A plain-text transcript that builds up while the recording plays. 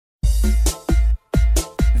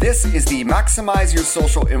This is the Maximize Your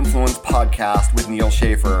Social Influence podcast with Neal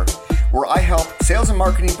Schaffer, where I help sales and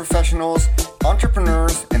marketing professionals,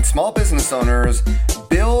 entrepreneurs, and small business owners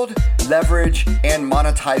build, leverage, and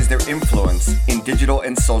monetize their influence in digital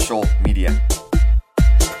and social media.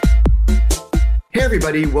 Hey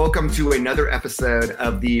everybody, welcome to another episode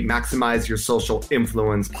of the Maximize Your Social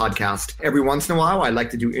Influence podcast. Every once in a while, I like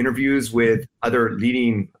to do interviews with other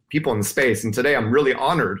leading people in the space. And today I'm really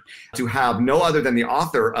honored to have no other than the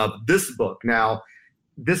author of this book. Now,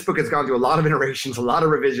 this book has gone through a lot of iterations, a lot of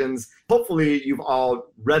revisions. Hopefully you've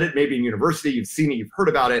all read it, maybe in university, you've seen it, you've heard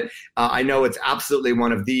about it. I know it's absolutely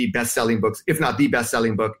one of the best-selling books, if not the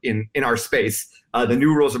best-selling book in our space, The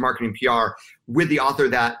New Rules of Marketing PR, with the author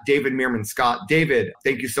David Meerman Scott. David,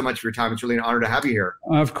 thank you so much for your time. It's really an honor to have you here.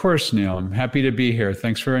 Of course, Neal. I'm happy to be here.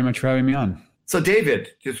 Thanks very much for having me on. So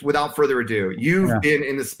David, just without further ado, you've been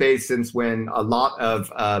in the space since when a lot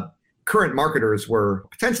of current marketers were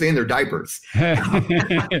potentially in their diapers.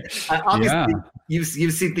 Obviously,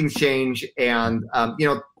 you've seen things change, and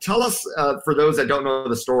tell us for those that don't know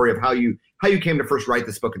the story of how you came to first write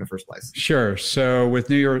this book in the first place. Sure. So with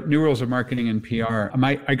New Rules of Marketing and PR,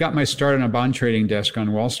 I got my start on a bond trading desk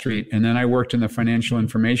on Wall Street, and then I worked in the financial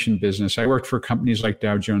information business. I worked for companies like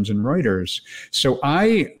Dow Jones and Reuters. So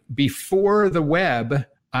before the web,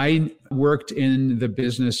 I worked in the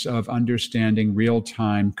business of understanding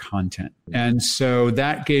real-time content. And so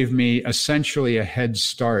that gave me essentially a head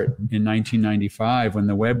start in 1995 when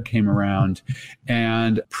the web came around.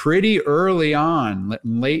 And pretty early on,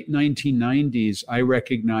 late 1990s, I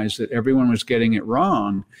recognized that everyone was getting it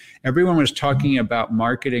wrong. Everyone was talking about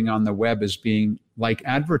marketing on the web as being like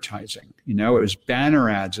advertising. It was banner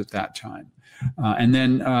ads at that time. And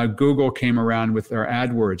then Google came around with their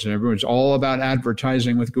AdWords, and everyone's all about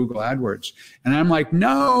advertising with Google AdWords. And I'm like,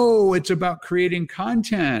 no, it's about creating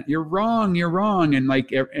content. You're wrong. And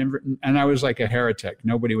I was like a heretic.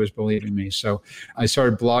 Nobody was believing me. So I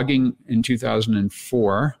started blogging in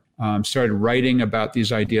 2004. Started writing about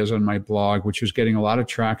these ideas on my blog, which was getting a lot of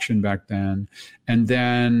traction back then. And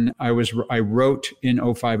then I wrote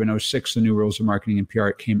in 05 and 06, The New Rules of Marketing and PR.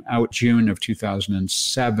 It came out June of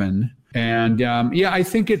 2007. And I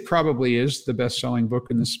think it probably is the best-selling book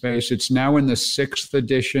in the space. It's now in the 6th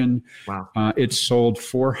edition. Wow. It's sold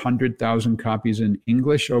 400,000 copies in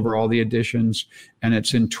English over all the editions, and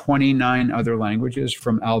it's in 29 other languages,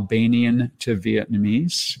 from Albanian to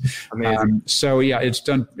Vietnamese. Amazing.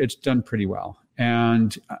 It's done pretty well.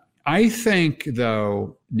 And I think,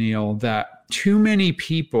 though, Neal, that too many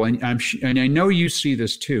people, and I know you see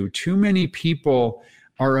this too, too many people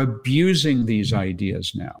are abusing these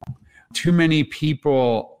ideas now. Too many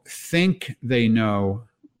people think they know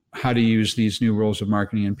how to use these new rules of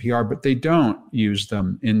marketing and PR, but they don't use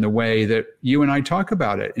them in the way that you and I talk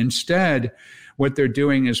about it. Instead, what they're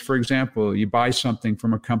doing is, for example, you buy something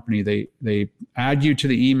from a company, they add you to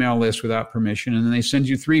the email list without permission, and then they send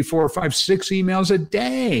you 3, 4, 5, 6 emails a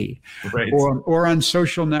day. Right. Or on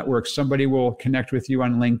social networks, somebody will connect with you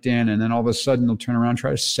on LinkedIn, and then all of a sudden they'll turn around and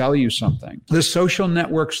try to sell you something. The social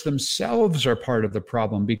networks themselves are part of the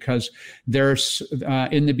problem, because there's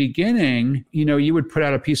in the beginning, you would put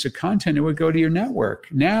out a piece of content, it would go to your network.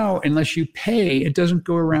 Now, unless you pay, it doesn't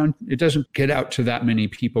go around, it doesn't get out to that many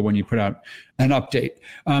people when you put out an update.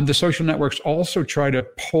 The social networks also try to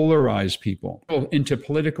polarize people into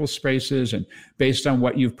political spaces, and based on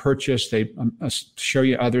what you've purchased, they show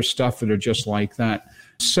you other stuff that are just like that.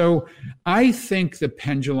 So I think the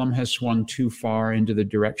pendulum has swung too far into the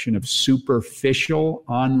direction of superficial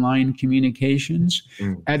online communications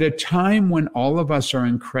at a time when all of us are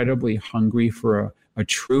incredibly hungry for a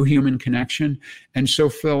true human connection. And so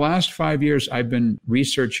for the last 5 years, I've been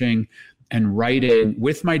researching and writing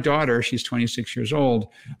with my daughter, she's 26 years old,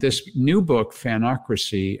 this new book,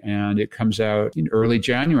 Fanocracy, and it comes out in early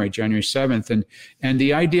January 7th. And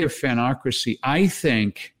the idea of Fanocracy, I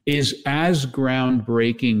think, is as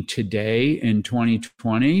groundbreaking today in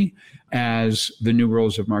 2020 as the New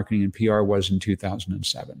Rules of Marketing and PR was in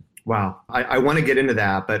 2007. Wow. I want to get into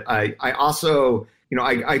that, but I also,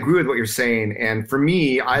 I agree with what you're saying. And for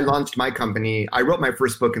me, I launched my company. I wrote my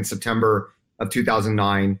first book in September of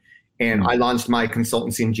 2009. And I launched my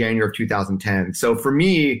consultancy in January of 2010. So for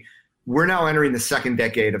me, we're now entering the second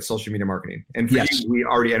decade of social media marketing. And for you, we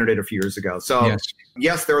already entered it a few years ago. So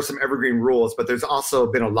yes, there are some evergreen rules, but there's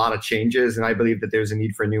also been a lot of changes. And I believe that there's a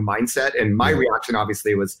need for a new mindset. And my reaction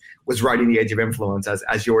obviously was was writing The Age of Influence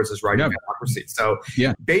as yours is writing Fanocracy. So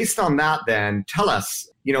based on that, then tell us,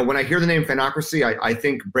 when I hear the name Fanocracy, I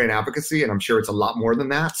think brand advocacy, and I'm sure it's a lot more than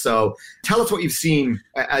that. So tell us what you've seen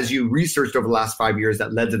as you researched over the last 5 years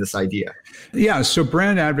that led to this idea. Yeah, so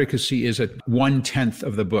brand advocacy is 1/10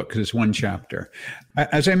 of the book because it's one chapter.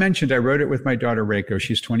 As I mentioned, I wrote it with my daughter, Reiko.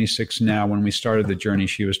 She's 26 now. When we started the journey,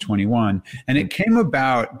 she was 21. And it came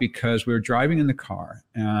about because we were driving in the car,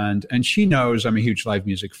 and she knows I'm a huge live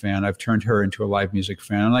music fan. I've turned her into a live music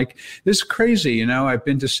fan. I'm like, this is crazy. I've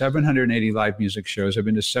been to 780 live music shows. I've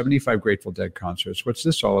been to 75 Grateful Dead concerts. What's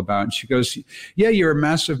this all about? And she goes, yeah, you're a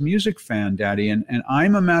massive music fan, Daddy. And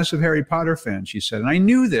I'm a massive Harry Potter fan, she said. And I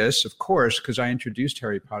knew this, of course, because I introduced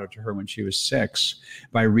Harry Potter to her when she was 6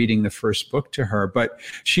 by reading the first book to her. But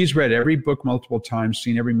she's read every book multiple times,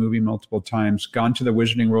 seen every movie multiple times, gone to the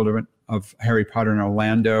Wizarding World of Harry Potter in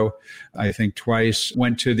Orlando, I think twice,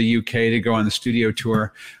 went to the UK to go on the studio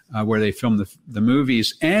tour where they filmed the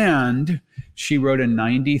movies. And she wrote a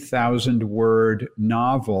 90,000-word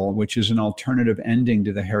novel, which is an alternative ending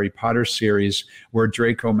to the Harry Potter series, where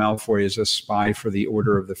Draco Malfoy is a spy for the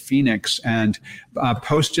Order of the Phoenix, and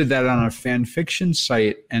posted that on a fan fiction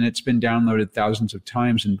site. And it's been downloaded thousands of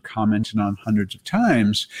times and commented on hundreds of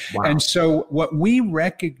times. Wow. And so what we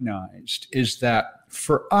recognized is that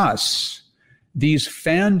for us, these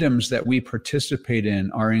fandoms that we participate in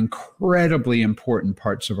are incredibly important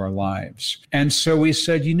parts of our lives. And so we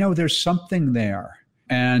said, there's something there.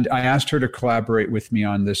 And I asked her to collaborate with me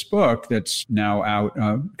on this book that's now out,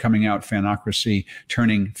 coming out, Fanocracy,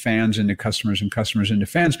 turning fans into customers and customers into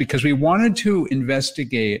fans, because we wanted to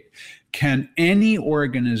investigate, can any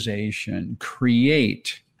organization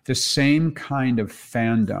create the same kind of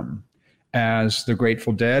fandom as the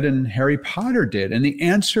Grateful Dead and Harry Potter did? And the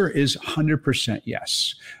answer is 100%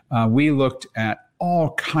 yes. We looked at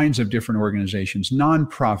all kinds of different organizations,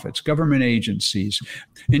 nonprofits, government agencies,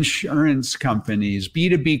 insurance companies,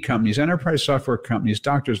 B2B companies, enterprise software companies,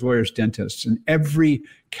 doctors, lawyers, dentists. In every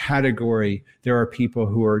category, there are people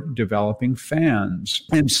who are developing fans.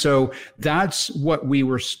 And so that's what we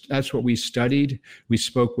studied. We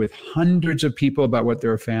spoke with hundreds of people about what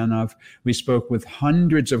they're a fan of. We spoke with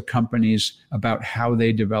hundreds of companies about how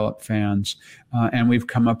they develop fans. And we've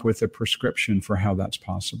come up with a prescription for how that's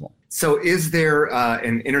possible. So is there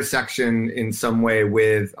an intersection in some way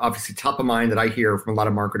with, obviously top of mind that I hear from a lot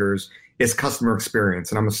of marketers is customer experience?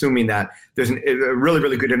 And I'm assuming that there's a really,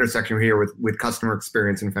 really good intersection here with customer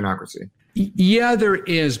experience and Fanocracy. Yeah, there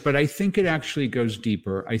is, but I think it actually goes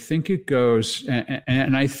deeper. I think it goes,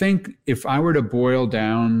 and I think if I were to boil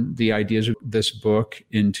down the ideas of this book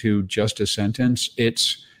into just a sentence,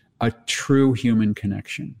 it's a true human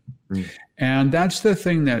connection. And that's the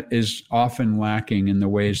thing that is often lacking in the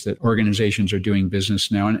ways that organizations are doing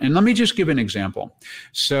business now. And let me just give an example.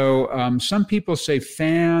 So some people say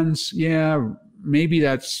fans, yeah, maybe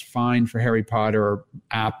that's fine for Harry Potter or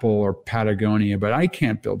Apple or Patagonia, but I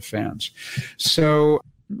can't build fans. So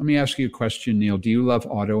let me ask you a question, Neil. Do you love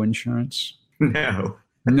auto insurance? No.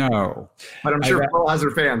 But I'm sure Paul has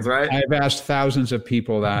her fans, right? I've asked thousands of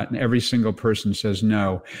people that, and every single person says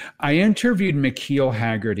no. I interviewed McKeel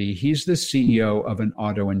Hagerty. He's the CEO of an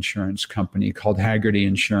auto insurance company called Hagerty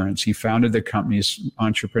Insurance. He founded the company's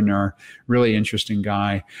entrepreneur, really interesting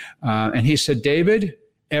guy. And he said, David,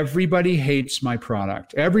 everybody hates my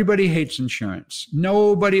product. Everybody hates insurance.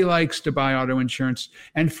 Nobody likes to buy auto insurance.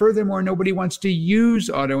 And furthermore, nobody wants to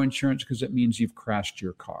use auto insurance because it means you've crashed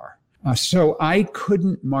your car. So I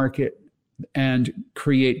couldn't market and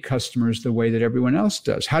create customers the way that everyone else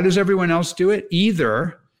does. How does everyone else do it?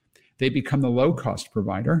 Either they become the low-cost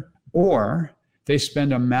provider, or they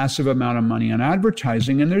spend a massive amount of money on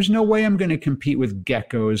advertising, and there's no way I'm going to compete with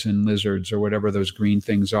geckos and lizards or whatever those green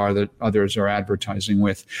things are that others are advertising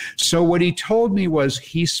with. So what he told me was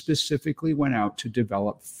he specifically went out to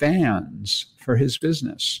develop fans for his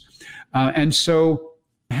business. And so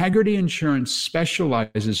Hagerty Insurance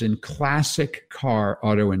specializes in classic car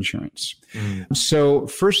auto insurance. So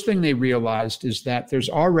first thing they realized is that there's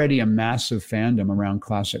already a massive fandom around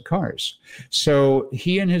classic cars. So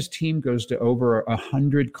he and his team goes to over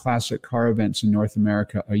 100 classic car events in North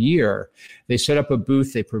America a year. They set up a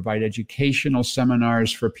booth. They provide educational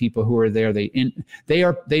seminars for people who are there. They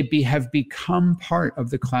have become part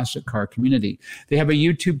of the classic car community. They have a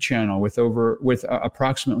YouTube channel with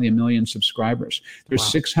approximately 1 million subscribers. There's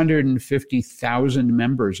 650,000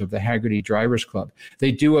 members of the Hagerty Drivers Club.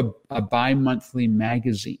 They do a bi-monthly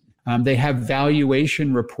magazine. They have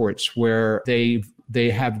valuation reports where they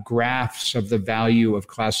have graphs of the value of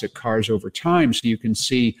classic cars over time, so you can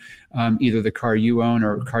see either the car you own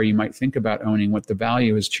or a car you might think about owning, what the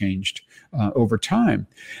value has changed over time.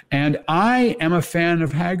 And I am a fan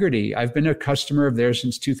of Hagerty. I've been a customer of theirs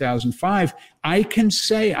since 2005. I can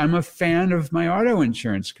say I'm a fan of my auto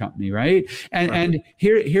insurance company, right? And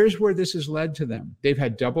here's where this has led to them. They've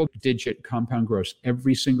had double-digit compound growth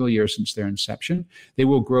every single year since their inception. They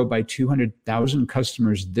will grow by 200,000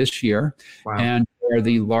 customers this year. Wow. And they're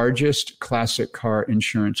the largest classic car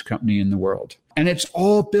insurance company in the world. And it's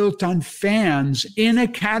all built on fans in a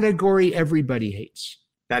category everybody hates.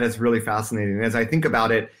 That is really fascinating. As I think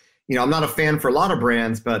about it, I'm not a fan for a lot of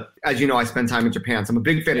brands, but as you know, I spend time in Japan. So I'm a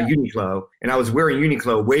big fan of Uniqlo, and I was wearing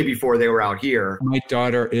Uniqlo way before they were out here. My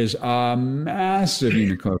daughter is a massive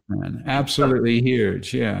Uniqlo fan. Absolutely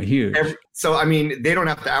huge. Yeah, huge. So, they don't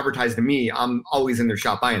have to advertise to me. I'm always in their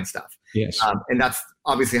shop buying stuff. Yes. And that's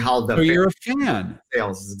obviously how So you're a fan.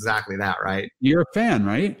 Sales is exactly that, right? You're a fan,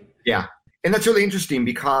 right? Yeah. And that's really interesting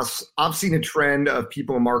because I've seen a trend of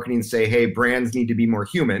people in marketing say, hey, brands need to be more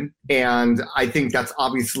human. And I think that's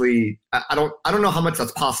obviously, I don't know how much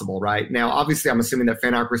that's possible right now. Obviously, I'm assuming that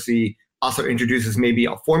Fanocracy also introduces maybe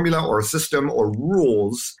a formula or a system or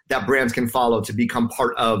rules that brands can follow to become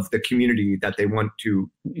part of the community that they want to.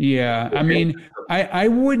 Yeah. I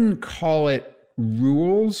wouldn't call it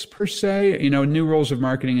rules per se, new rules of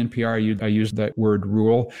marketing and PR. I use that word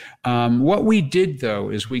rule. What we did though,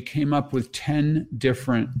 is we came up with 10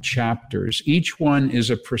 different chapters. Each one is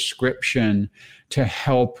a prescription to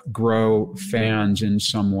help grow fans in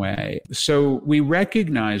some way. So we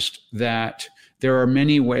recognized that there are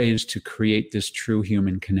many ways to create this true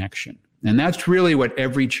human connection. And that's really what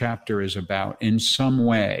every chapter is about in some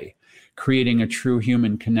way. Creating a true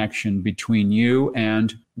human connection between you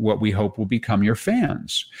and what we hope will become your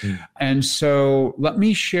fans. And so let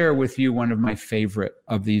me share with you one of my favorite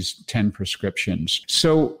of these 10 prescriptions.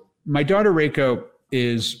 So my daughter Reiko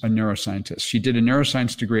is a neuroscientist. She did a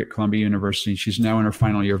neuroscience degree at Columbia University. She's now in her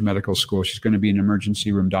final year of medical school. She's going to be an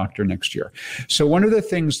emergency room doctor next year. So one of the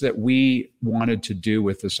things that we wanted to do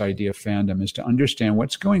with this idea of fandom is to understand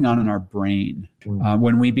what's going on in our brain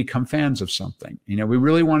when we become fans of something. We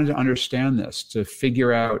really wanted to understand this, to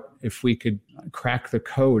figure out if we could crack the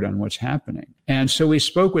code on what's happening. And so we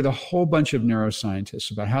spoke with a whole bunch of neuroscientists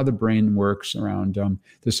about how the brain works around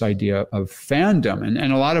this idea of fandom.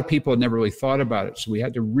 And a lot of people had never really thought about it. So we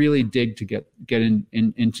had to really dig to get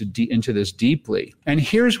into this deeply. And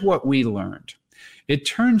here's what we learned. It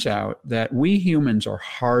turns out that we humans are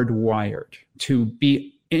hardwired to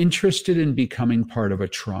be interested in becoming part of a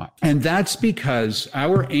tribe. And that's because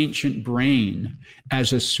our ancient brain,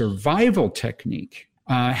 as a survival technique,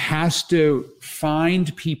 has to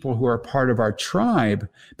find people who are part of our tribe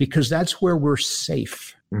because that's where we're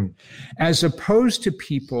safe. As opposed to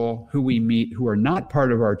people who we meet who are not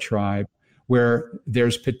part of our tribe, where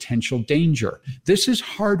there's potential danger. This is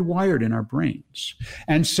hardwired in our brains.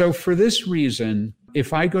 And so for this reason,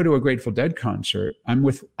 if I go to a Grateful Dead concert, I'm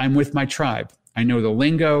with my tribe. I know the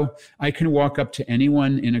lingo. I can walk up to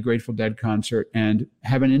anyone in a Grateful Dead concert and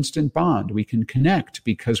have an instant bond. We can connect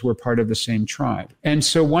because we're part of the same tribe. And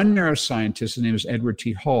so one neuroscientist, his name is Edward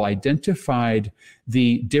T. Hall, identified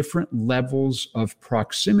the different levels of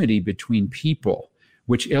proximity between people,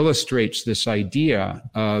 which illustrates this idea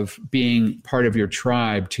of being part of your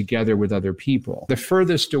tribe together with other people. The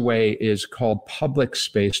furthest away is called public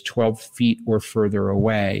space, 12 feet or further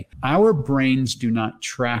away. Our brains do not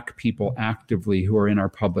track people actively who are in our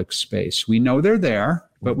public space. We know they're there,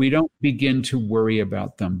 but we don't begin to worry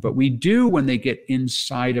about them. But we do when they get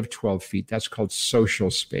inside of 12 feet. That's called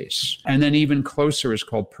social space. And then even closer is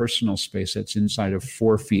called personal space. That's inside of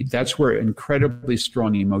 4 feet. That's where incredibly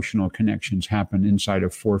strong emotional connections happen inside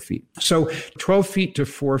of 4 feet. So 12 feet to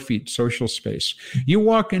 4 feet social space. You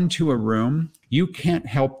walk into a room, you can't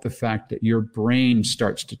help the fact that your brain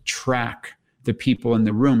starts to track the people in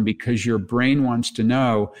the room because your brain wants to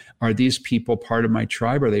know, are these people part of my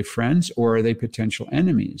tribe? Are they friends or are they potential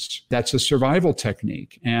enemies? That's a survival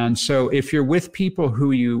technique. And so if you're with people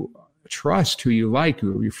who you trust, who you like,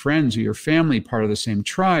 who are your friends or your family, part of the same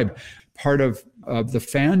tribe, part of the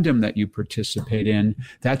fandom that you participate in,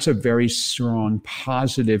 that's a very strong,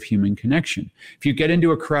 positive human connection. If you get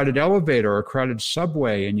into a crowded elevator or a crowded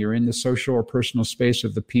subway and you're in the social or personal space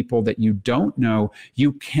of the people that you don't know,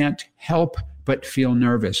 you can't help but feel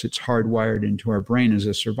nervous. It's hardwired into our brain as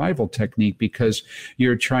a survival technique because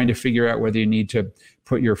you're trying to figure out whether you need to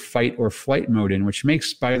put your fight or flight mode in, which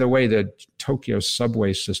makes, by the way, the Tokyo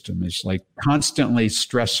subway system is like constantly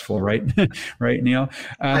stressful, right? Right, Neil?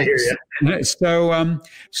 I hear you.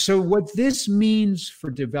 So what this means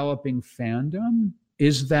for developing fandom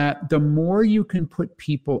is that the more you can put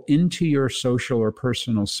people into your social or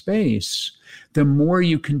personal space, the more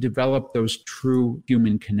you can develop those true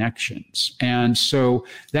human connections. And so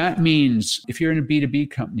that means if you're in a B2B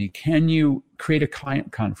company, can you create a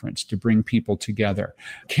client conference to bring people together?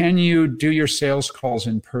 Can you do your sales calls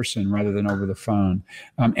in person rather than over the phone?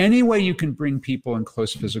 Any way you can bring people in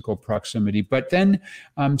close physical proximity. But then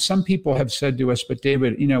some people have said to us, but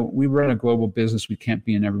David, we run a global business. We can't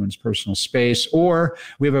be in everyone's personal space, or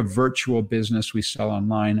we have a virtual business. We sell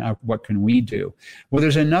online. What can we do? Well,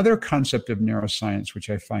 there's another concept of neuroscience,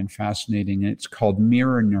 which I find fascinating, and it's called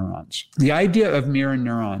mirror neurons. The idea of mirror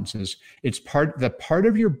neurons is it's the part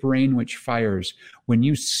of your brain which fires when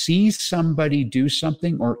you see somebody do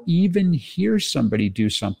something or even hear somebody do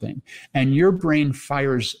something, and your brain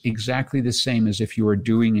fires exactly the same as if you were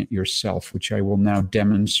doing it yourself, which I will now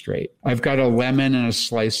demonstrate. I've got a lemon and a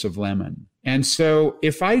slice of lemon. And so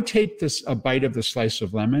if I take a bite of the slice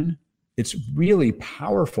of lemon, it's really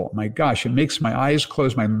powerful. My gosh, it makes my eyes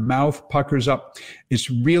close, my mouth puckers up.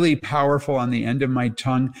 It's really powerful on the end of my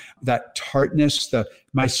tongue. That tartness,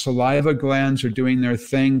 my saliva glands are doing their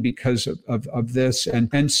thing because of this.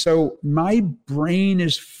 And so my brain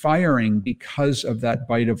is firing because of that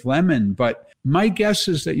bite of lemon. But my guess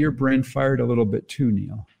is that your brain fired a little bit too,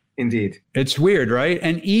 Neil. Indeed. It's weird, right?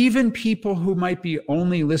 And even people who might be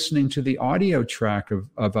only listening to the audio track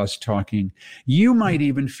of us talking, you might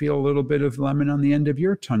even feel a little bit of lemon on the end of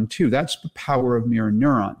your tongue too. That's the power of mirror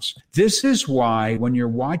neurons. This is why when you're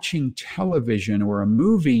watching television or a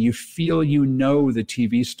movie, you feel the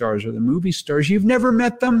TV stars or the movie stars. You've never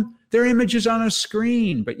met them. They're images on a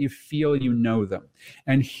screen, but you feel them.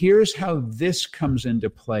 And here's how this comes into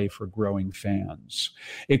play for growing fans.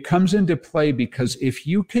 It comes into play because if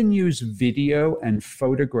you can use video and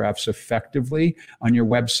photographs effectively on your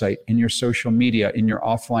website, in your social media, in your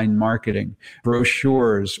offline marketing,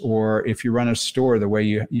 brochures, or if you run a store, the way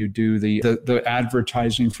you do the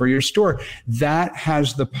advertising for your store, that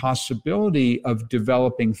has the possibility of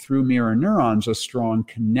developing through mirror neurons a strong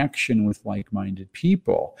connection with like-minded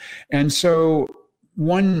people. And so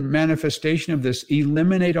one manifestation of this,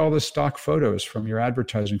 eliminate all the stock photos from your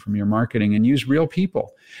advertising, from your marketing, and use real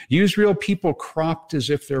people. Use real people cropped as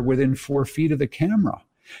if they're within 4 feet of the camera.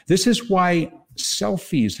 This is why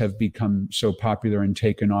selfies have become so popular and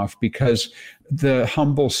taken off, because the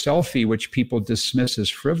humble selfie, which people dismiss as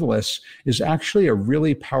frivolous, is actually a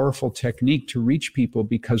really powerful technique to reach people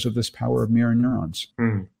because of this power of mirror neurons.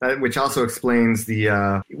 Which also explains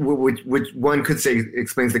which one could say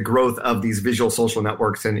explains the growth of these visual social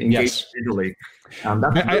networks and engagement digitally.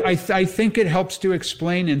 I think it helps to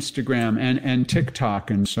explain Instagram and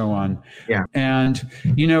TikTok and so on. Yeah. And,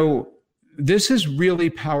 this is really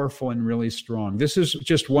powerful and really strong. This is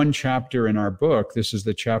just one chapter in our book. This is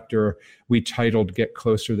the chapter we titled Get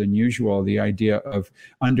Closer Than Usual, the idea of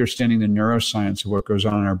understanding the neuroscience of what goes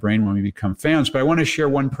on in our brain when we become fans. But I want to share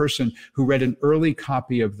one person who read an early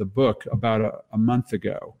copy of the book about a month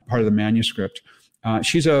ago, part of the manuscript.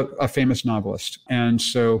 She's a famous novelist. And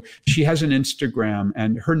so she has an Instagram,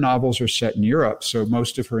 and her novels are set in Europe. So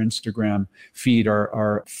most of her Instagram feed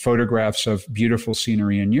are photographs of beautiful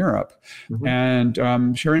scenery in Europe. Mm-hmm. And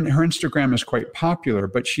her Instagram is quite popular.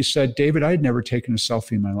 But she said, David, I had never taken a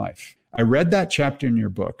selfie in my life. I read that chapter in your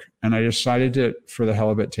book, and I decided to, for the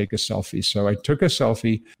hell of it, take a selfie. So I took a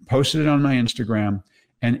selfie, posted it on my Instagram,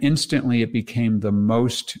 and instantly it became the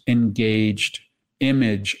most engaged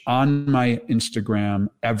image on my Instagram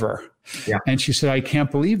ever. Yeah. And she said, I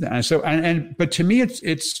can't believe that. And so, but to me,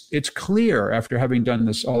 it's clear after having done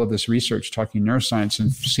all of this research, talking neuroscience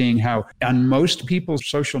and seeing how on most people's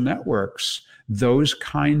social networks, those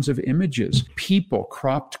kinds of images, people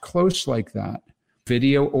cropped close like that,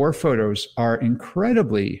 video or photos, are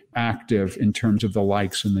incredibly active in terms of the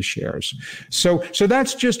likes and the shares. So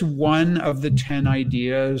that's just one of the 10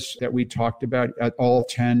 ideas that we talked about, all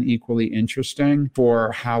 10 equally interesting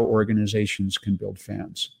for how organizations can build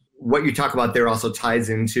fans. What you talk about there also ties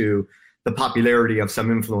into the popularity of some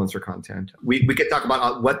influencer content. We could talk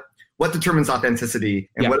about what determines authenticity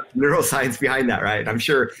and what neuroscience behind that, right? I'm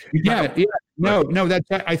sure. No,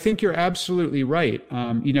 I think you're absolutely right.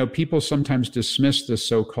 People sometimes dismiss the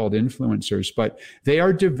so-called influencers, but they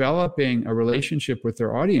are developing a relationship with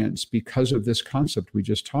their audience because of this concept we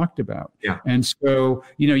just talked about. Yeah. And so,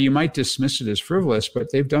 you might dismiss it as frivolous,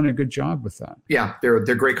 but they've done a good job with that. Yeah, they're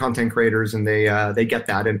great content creators, and they get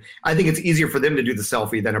that. And I think it's easier for them to do the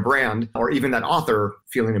selfie than a brand or even that author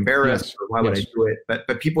feeling embarrassed. Yes. Or why would I do it?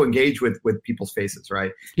 But people engage with people's faces,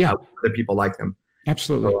 right? Yeah. That people like them.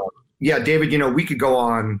 Absolutely. So, yeah, David, we could go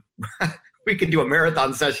on we could do a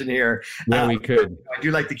marathon session here. Yeah, we could. I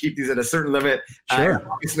do like to keep these at a certain limit. Sure.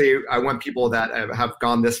 Obviously, I want people that have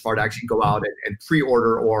gone this far to actually go out and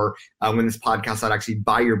pre-order, or when this podcast out, actually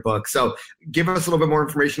buy your book. So give us a little bit more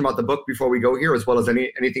information about the book before we go here, as well as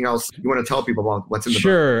anything else you want to tell people about what's in the book.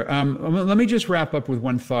 Sure. Let me just wrap up with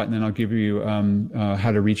one thought, and then I'll give you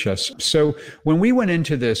how to reach us. So when we went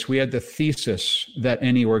into this, we had the thesis that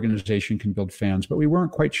any organization can build fans, but we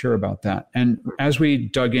weren't quite sure about that. And as we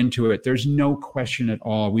dug into it, there's no question at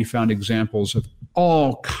all. We found examples of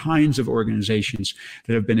all kinds of organizations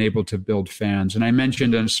that have been able to build fans. And I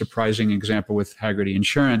mentioned a surprising example with Hagerty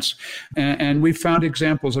Insurance. And we found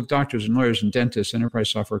examples of doctors and lawyers and dentists, enterprise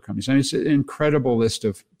software companies. I mean, it's an incredible list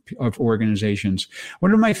of organizations.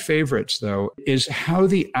 One of my favorites, though, is how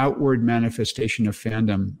the outward manifestation of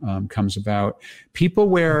fandom comes about. People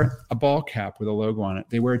wear a ball cap with a logo on it.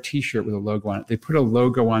 They wear a T-shirt with a logo on it. They put a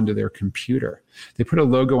logo onto their computer. They put a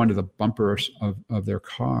logo onto the bumper of their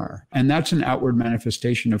car. And that's an outward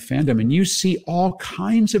manifestation of fandom. And you see all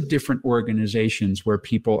kinds of different organizations where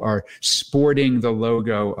people are sporting the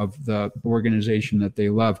logo of the organization that they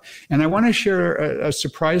love. And I want to share a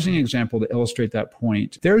surprising example to illustrate that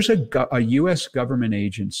point. There's a U.S. government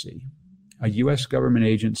agency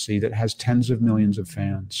that has tens of millions of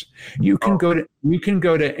fans. You can go to,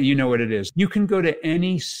 you know what it is. You can go to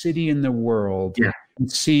any city in the world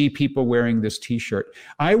and see people wearing this T-shirt.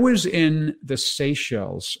 I was in the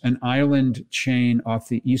Seychelles, an island chain off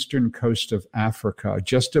the eastern coast of Africa,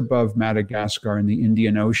 just above Madagascar in the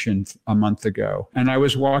Indian Ocean a month ago. And I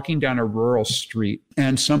was walking down a rural street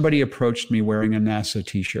and somebody approached me wearing a NASA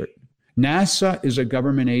T-shirt. NASA is a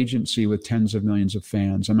government agency with tens of millions of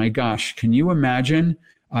fans. And my gosh, can you imagine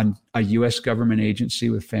a U.S. government agency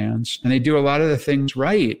with fans? And they do a lot of the things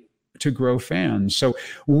right to grow fans. So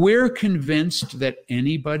we're convinced that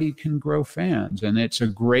anybody can grow fans. And it's a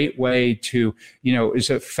great way to, it's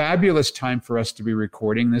a fabulous time for us to be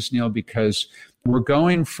recording this, Neil, because we're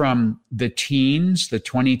going from the teens, the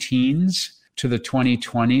 20 teens, to the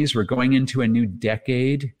 2020s. We're going into a new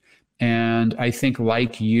decade. And I think,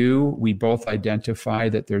 like you, we both identify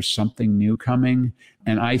that there's something new coming.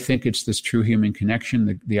 And I think it's this true human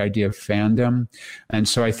connection, the idea of fandom. And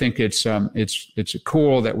so I think it's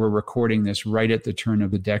cool that we're recording this right at the turn of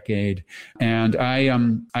the decade. And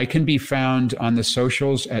I can be found on the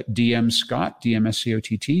socials at DM Scott,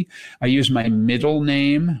 DMSCOTT. I use my middle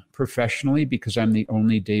name professionally because I'm the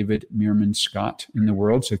only David Meerman Scott in the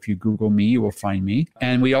world. So if you Google me, you will find me.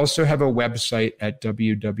 And we also have a website at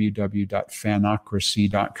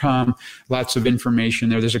www.fanocracy.com. Lots of information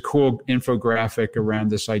there. There's a cool infographic around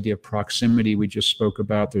this idea of proximity we just spoke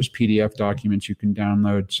about. There's PDF documents you can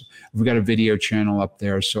download. We've got a video channel up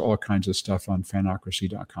there, so all kinds of stuff on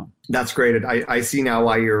fanocracy.com. That's great. I see now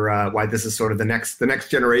why this is sort of the next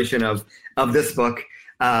generation of this book.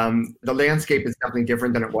 The landscape is definitely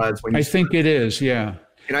different than it was when you think it is, yeah.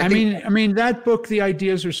 And I mean that book, the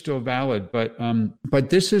ideas are still valid, but I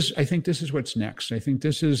think this is what's next. I think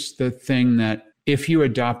this is the thing that if you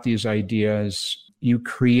adopt these ideas, you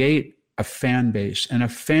create a fan base, and a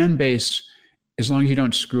fan base, as long as you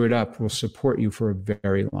don't screw it up, will support you for a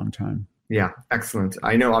very long time. Yeah, excellent.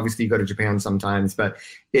 I know obviously you go to Japan sometimes, but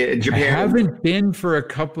Japan. I haven't been for a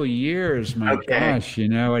couple of years. My gosh,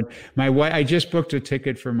 and my wife, I just booked a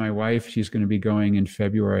ticket for my wife. She's going to be going in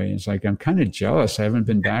February. It's like, I'm kind of jealous. I haven't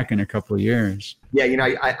been back in a couple of years. Yeah,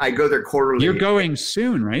 I go there quarterly. You're going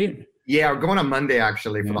soon, right? Yeah, we're going on Monday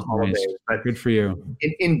actually for the holidays. Nice. But good for you.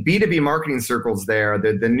 In B2B marketing circles there,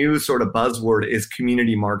 the new sort of buzzword is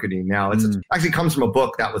community marketing. Now, it actually comes from a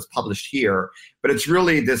book that was published here, but it's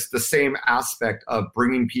really the same aspect of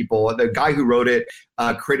bringing people. The guy who wrote it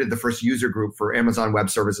created the first user group for Amazon Web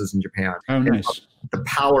Services in Japan. Oh, nice. And the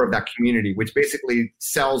power of that community, which basically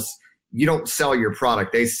sells. You don't sell your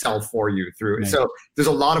product, they sell for you through. Right. So there's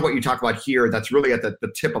a lot of what you talk about here that's really at the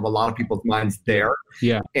tip of a lot of people's minds there.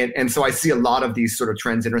 Yeah. And so I see a lot of these sort of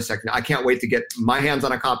trends intersecting. I can't wait to get my hands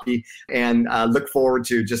on a copy and look forward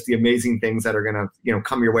to just the amazing things that are going to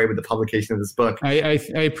come your way with the publication of this book. I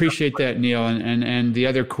appreciate that, Neil. And the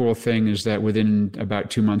other cool thing is that within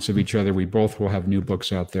about 2 months of each other, we both will have new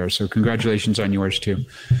books out there. So congratulations on yours too.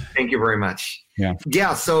 Thank you very much. Yeah.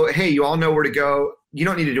 Yeah. So, hey, you all know where to go. You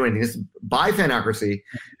don't need to do anything. This buy Fanocracy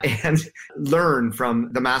and learn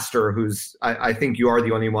from the master who's, I think you are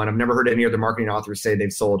the only one. I've never heard any other marketing authors say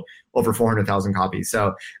they've sold over 400,000 copies.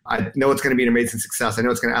 So I know it's going to be an amazing success. I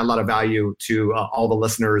know it's going to add a lot of value to all the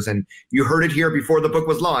listeners. And you heard it here before the book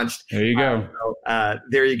was launched. There you go.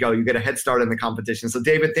 There you go. You get a head start in the competition. So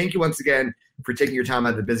David, thank you once again for taking your time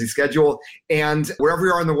out of the busy schedule. And wherever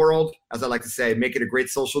you are in the world, as I like to say, make it a great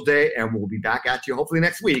social day. And we'll be back at you hopefully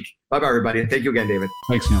next week. Bye-bye, everybody. And thank you again, David.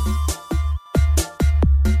 Thanks, Neil.